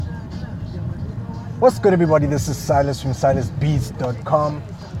What's good, everybody? This is Silas from silasbeats.com.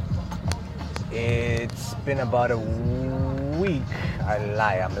 It's been about a week.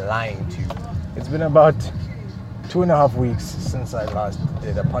 I'm lying to you. It's been about 2.5 weeks since I last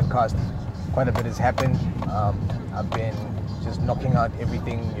did a podcast. Quite a bit has happened. I've been just knocking out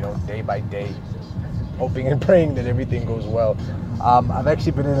everything, day by day, hoping and praying that everything goes well. I've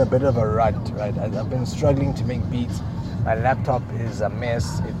actually been in a bit of a rut, right? I've been struggling to make beats. My laptop is a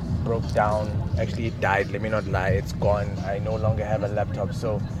mess. It broke down. Actually, it died. Let me not lie. It's gone. I no longer have a laptop.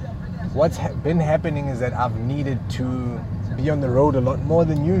 So what's been happening is that I've needed to be on the road a lot more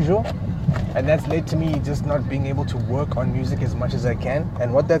than usual. And that's led to me just not being able to work on music as much as I can.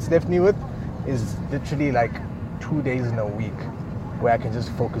 And what that's left me with is literally like 2 days in a week where I can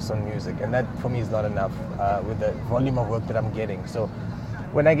just focus on music. And that for me is not enough with the volume of work that I'm getting. So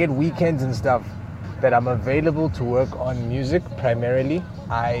when I get weekends and stuff that I'm available to work on music primarily,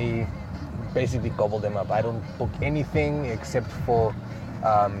 I basically gobble them up. I don't book anything except for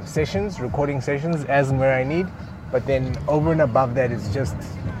recording sessions as and where I need. But then over and above that, it's just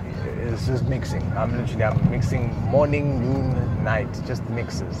mixing. I'm mixing morning, noon, night, just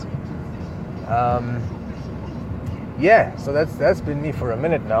mixes. So that's been me for a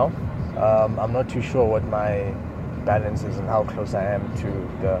minute now. I'm not too sure what my balance is and how close I am to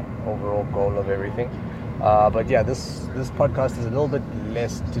the overall goal of everything. But yeah, this podcast is a little bit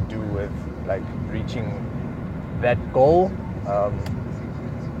less to do with like reaching that goal,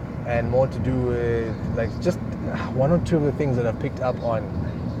 and more to do with like just one or two of the things that I've picked up on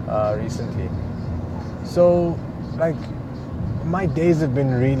recently. So like my days have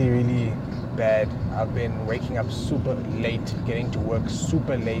been really, really bad. I've been waking up super late, getting to work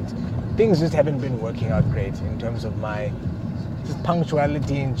super late. Things just haven't been working out great in terms of my just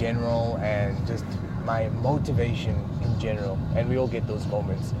punctuality in general and just my motivation in general. And we all get those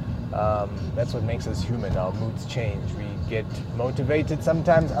moments. That's what makes us human. Our moods change. We get motivated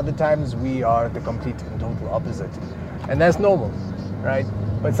sometimes, other times we are the complete and total opposite. And that's normal, right?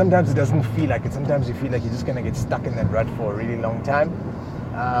 But sometimes it doesn't feel like it. Sometimes you feel like you're just going to get stuck in that rut for a really long time.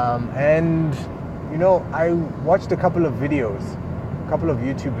 I watched a couple of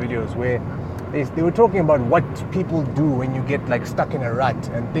YouTube videos where they were talking about what people do when you get like stuck in a rut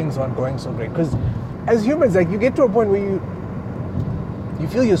and things aren't going so great. Because as humans, like you get to a point where you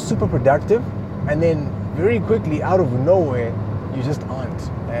feel you're super productive, and then very quickly out of nowhere you just aren't,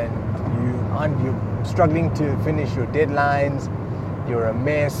 and you're struggling to finish your deadlines. You're a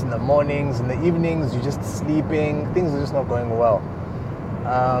mess in the mornings, in the evenings you're just sleeping. Things are just not going well.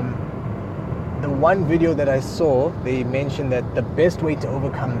 The one video that I saw, they mentioned that the best way to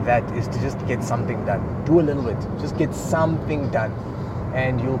overcome that is to just get something done. Do a little bit. Just get something done,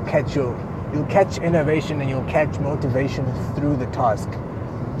 and you'll catch innovation and you'll catch motivation through the task.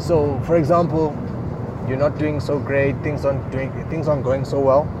 So, for example, you're not doing so great, things aren't going so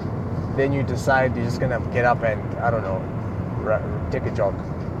well. Then you decide you're just gonna get up and take a jog.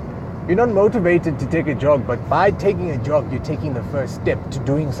 You're not motivated to take a jog, but by taking a jog, you're taking the first step to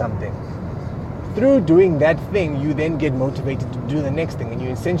doing something. Through doing that thing, you then get motivated to do the next thing, and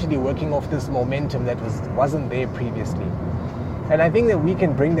you're essentially working off this momentum that wasn't there previously. And I think that we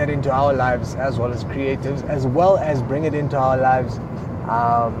can bring that into our lives as well as creatives, as well as bring it into our lives.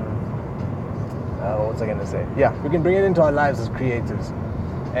 What was I going to say? Yeah, we can bring it into our lives as creatives,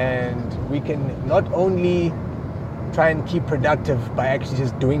 and we can not only try and keep productive by actually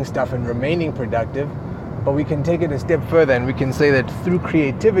just doing stuff and remaining productive, but we can take it a step further, and we can say that through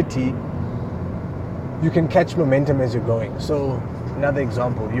creativity you can catch momentum as you're going. So another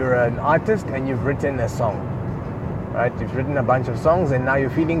example, you're an artist and you've written a song, right? You've written a bunch of songs, and now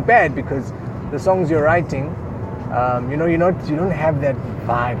you're feeling bad because the songs you're writing, you don't have that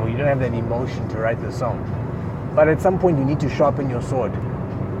vibe, or you don't have that emotion to write the song. But at some point you need to sharpen your sword,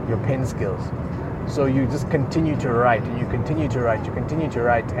 your pen skills. So you just continue to write, and you continue to write,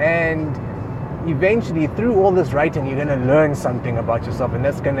 and eventually through all this writing you're going to learn something about yourself, and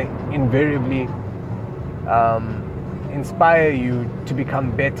that's going to invariably inspire you to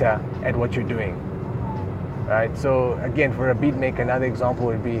become better at what you're doing, right? So again, for a beat maker, another example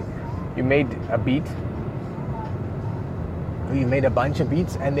would be you made a beat, or you made a bunch of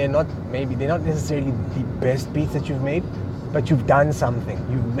beats, and they're not necessarily the best beats that you've made, but you've done something.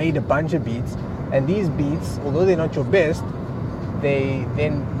 You've made a bunch of beats, and these beats, although they're not your best, they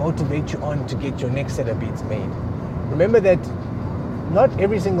then motivate you on to get your next set of beats made. Remember that not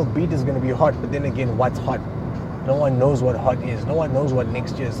every single beat is going to be hot, but then again, what's hot? No one knows what hot is. No one knows what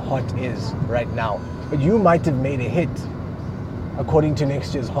next year's hot is right now. But you might have made a hit according to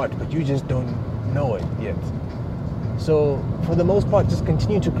next year's hot, but you just don't know it yet. So for the most part, just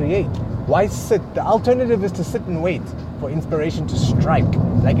continue to create. Why sit? The alternative is to sit and wait for inspiration to strike.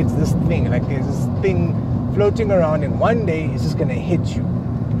 Like it's this thing, like there's this thing floating around, and one day it's just gonna hit you.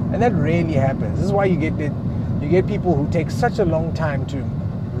 And that rarely happens. This is why you get people who take such a long time to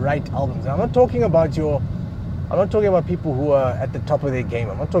write albums. And I'm not talking about people who are at the top of their game.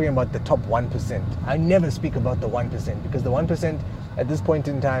 I'm not talking about the top 1%. I never speak about the 1% because the 1% at this point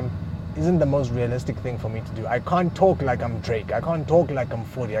in time isn't the most realistic thing for me to do. I can't talk like I'm Drake. I can't talk like I'm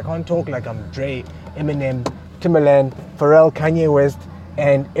 40. I can't talk like I'm Dre, Eminem, Timbaland, Pharrell, Kanye West,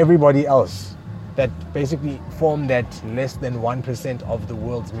 and everybody else that basically form that less than 1% of the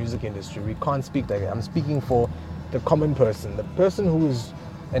world's music industry. We can't speak like that. I'm speaking for the common person, the person who is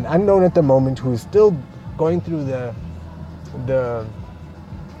an unknown at the moment, who is still going through the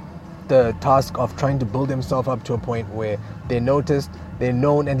task of trying to build themselves up to a point where they're noticed, they're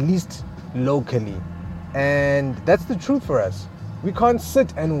known, at least locally. And that's the truth for us. We can't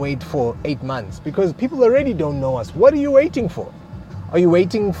sit and wait for 8 months because people already don't know us. What are you waiting for? Are you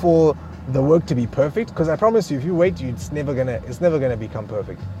waiting for the work to be perfect? Because I promise you, if you wait, it's never gonna become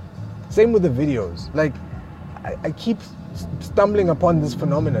perfect. Same with the videos. Like I keep stumbling upon this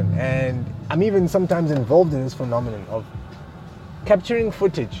phenomenon, and I'm even sometimes involved in this phenomenon of capturing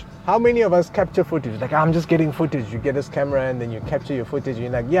footage. How many of us capture footage? Like, I'm just getting footage. You get this camera and then you capture your footage. And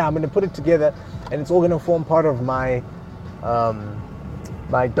you're like, yeah, I'm going to put it together and it's all going to form part of my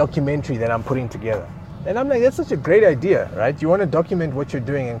my documentary that I'm putting together. And I'm like, that's such a great idea, right? You want to document what you're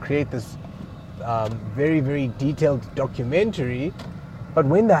doing and create this very, very detailed documentary. But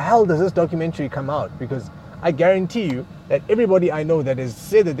when the hell does this documentary come out? Because I guarantee you that everybody I know that has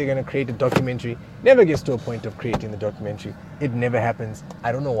said that they're going to create a documentary never gets to a point of creating the documentary. It never happens.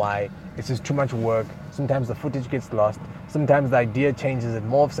 I don't know why. It's just too much work. Sometimes the footage gets lost. Sometimes the idea changes, it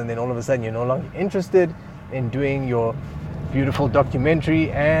morphs, and then all of a sudden you're no longer interested in doing your beautiful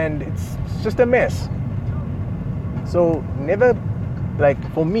documentary, and it's just a mess. So never, like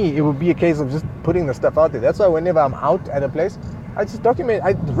for me, it would be a case of just putting the stuff out there. That's why whenever I'm out at a place, I just document.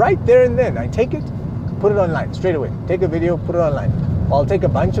 Right there and then, I take it, put it online straight away. Take a video, put it online. Or I'll take a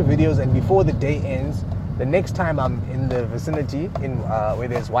bunch of videos, and before the day ends, the next time I'm in the vicinity where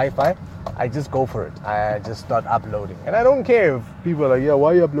there's Wi-Fi, I just go for it. I just start uploading. And I don't care if people are like, yeah,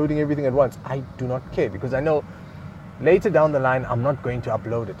 why are you uploading everything at once? I do not care, because I know later down the line, I'm not going to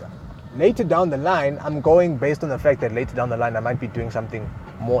upload it. Later down the line, I'm going based on the fact that later down the line, I might be doing something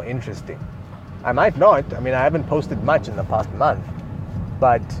more interesting. I might not. I mean, I haven't posted much in the past month,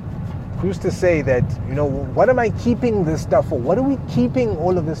 but who's to say that, what am I keeping this stuff for? What are we keeping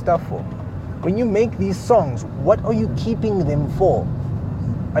all of this stuff for? When you make these songs, what are you keeping them for?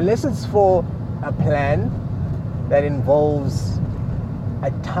 Unless it's for a plan that involves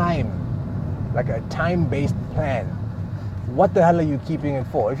a time, like a time-based plan, what the hell are you keeping it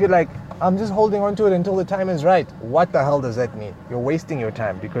for? If you're like, I'm just holding on to it until the time is right, what the hell does that mean? You're wasting your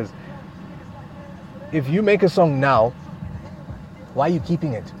time, because if you make a song now, why are you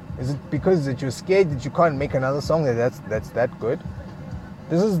keeping it? Is it because that you're scared that you can't make another song that's that good?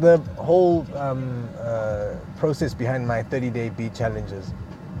 This is the whole process behind my 30-day beat challenges.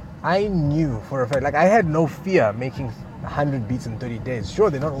 I knew for a fact, like I had no fear making 100 beats in 30 days. Sure,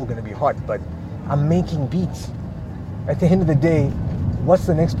 they're not all going to be hot, but I'm making beats. At the end of the day, what's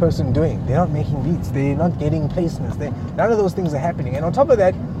the next person doing? They're not making beats. They're not getting placements. None of those things are happening. And on top of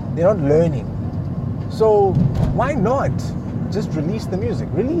that, they're not learning. So why not just release the music?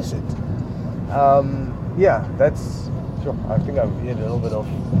 Release it. Yeah, that's sure. I think I've hit a little bit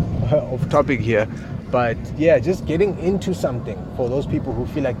off topic here. But yeah, just getting into something for those people who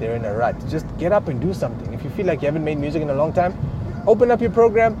feel like they're in a rut. Just get up and do something. If you feel like you haven't made music in a long time, open up your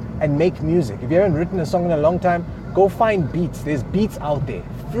program and make music. If you haven't written a song in a long time, go find beats. There's beats out there,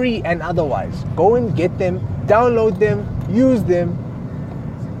 free and otherwise. Go and get them, download them, use them.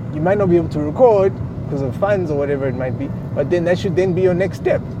 You might not be able to record because of funds or whatever it might be, but then that should then be your next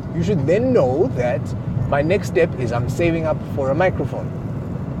step. You should then know that my next step is I'm saving up for a microphone.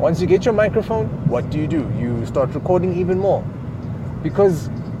 Once you get your microphone, what do? You start recording even more, because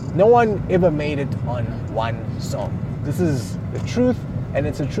no one ever made it on one song. This is the truth, and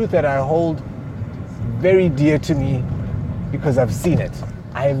it's a truth that I hold very dear to me because I've seen it.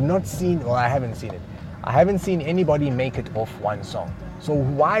 I haven't seen anybody make it off one song. So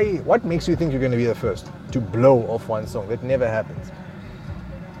what makes you think you're going to be the first to blow off one song? That never happens.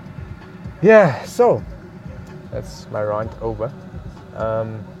 Yeah, so that's my rant over.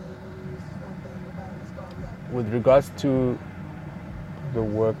 With regards to the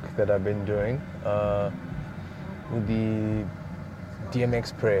work that I've been doing with the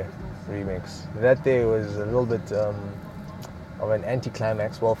DMX prayer, remix. That day was a little bit of an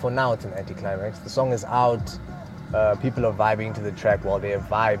anticlimax. Well, for now it's an anticlimax. The song is out. People are vibing to the track while they have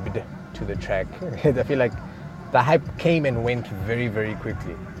vibed to the track. I feel like the hype came and went very, very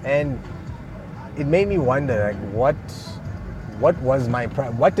quickly. And it made me wonder, like, what was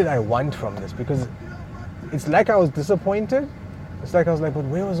what did I want from this? Because it's like I was disappointed. It's like I was like, but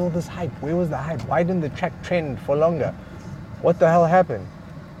where was all this hype? Where was the hype? Why didn't the track trend for longer? What the hell happened?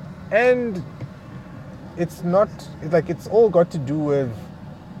 And it's not, it's all got to do with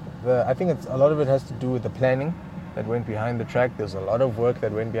I think a lot of it has to do with the planning that went behind the track. There's a lot of work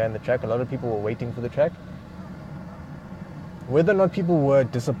that went behind the track. A lot of people were waiting for the track. Whether or not people were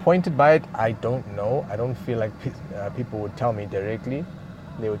disappointed by it, I don't know. I don't feel like people would tell me directly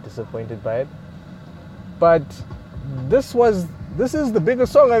they were disappointed by it. But this is the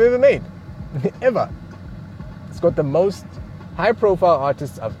biggest song I've ever made. Ever. It's got the most high-profile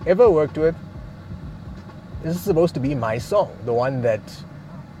artists I've ever worked with. This is supposed to be my song, the one that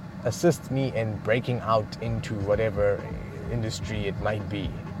assists me in breaking out into whatever industry it might be.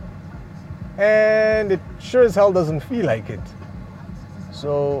 And it sure as hell doesn't feel like it.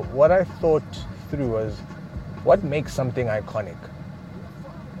 So what I thought through was, what makes something iconic?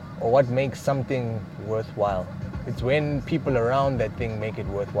 Or what makes something worthwhile? It's when people around that thing make it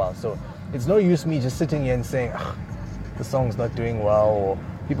worthwhile. So it's no use me just sitting here and saying, the song's not doing well, or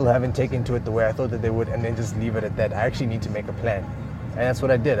people haven't taken to it the way I thought that they would, and then just leave it at that. I actually need to make a plan. And that's what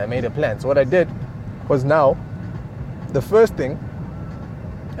I did. I made a plan. So what I did was, now, the first thing,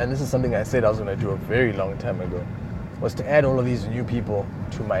 and this is something I said I was going to do a very long time ago, was to add all of these new people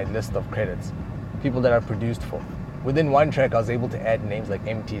to my list of credits. People that I produced for. Within one track, I was able to add names like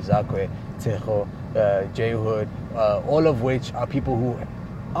MT, Zakwe, Tejo, J-Hood, all of which are people who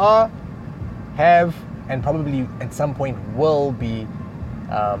have, and probably at some point will be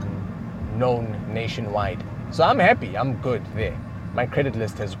known nationwide. So I'm happy, I'm good there. My credit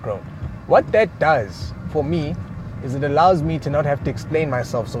list has grown. What that does for me is it allows me to not have to explain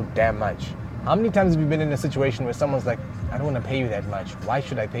myself so damn much. How many times have you been in a situation where someone's like, I don't want to pay you that much. Why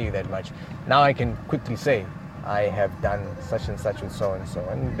should I pay you that much? Now I can quickly say, I have done such and such with so and so,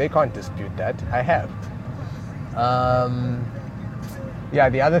 and they can't dispute that. I have.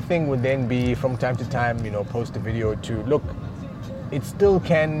 The other thing would then be, from time to time, post a video to look. It still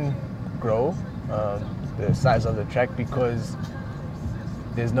can grow the size of the track, because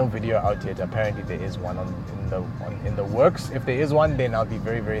there's no video out yet. Apparently there is one in the works. If there is one, then I'll be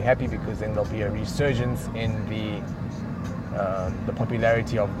very, very happy, because then there'll be a resurgence in the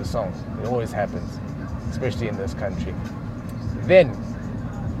popularity of the song. It always happens, especially in this country. Then,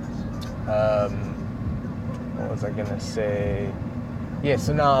 what was I gonna say? Yeah,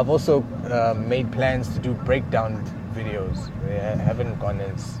 so now I've also made plans to do breakdown videos. They haven't gone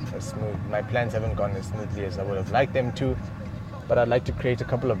as smooth. My plans haven't gone as smoothly as I would have liked them to. But I'd like to create a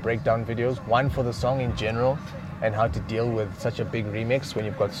couple of breakdown videos. One for the song in general, and how to deal with such a big remix when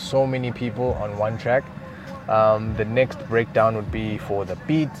you've got so many people on one track. The next breakdown would be for the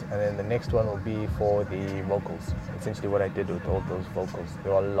beat, and then the next one will be for the vocals. Essentially what I did with all those vocals.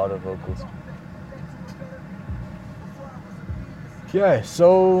 There were a lot of vocals. Yeah,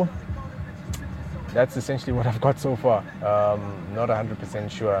 so that's essentially what I've got so far. Not 100%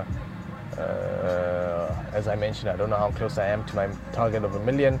 sure. As I mentioned, I don't know how close I am to my target of 1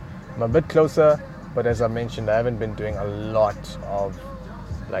 million. I'm a bit closer, but as I mentioned, I haven't been doing a lot of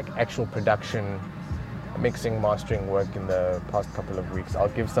actual production, mixing, mastering work in the past couple of weeks. I'll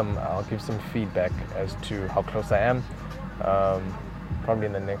give some feedback as to how close I am. Probably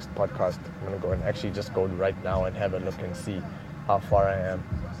in the next podcast, I'm gonna go and actually just go right now and have a look and see how far I am.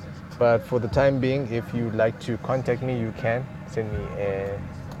 But for the time being, if you'd like to contact me, you can send me a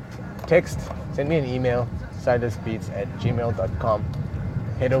text, send me an email, silasbeats@gmail.com.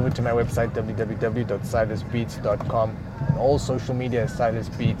 Head over to my website, www.silasbeats.com. On all social media is Silas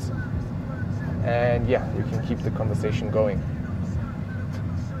Beats. And yeah, we can keep the conversation going.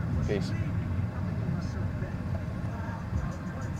 Peace.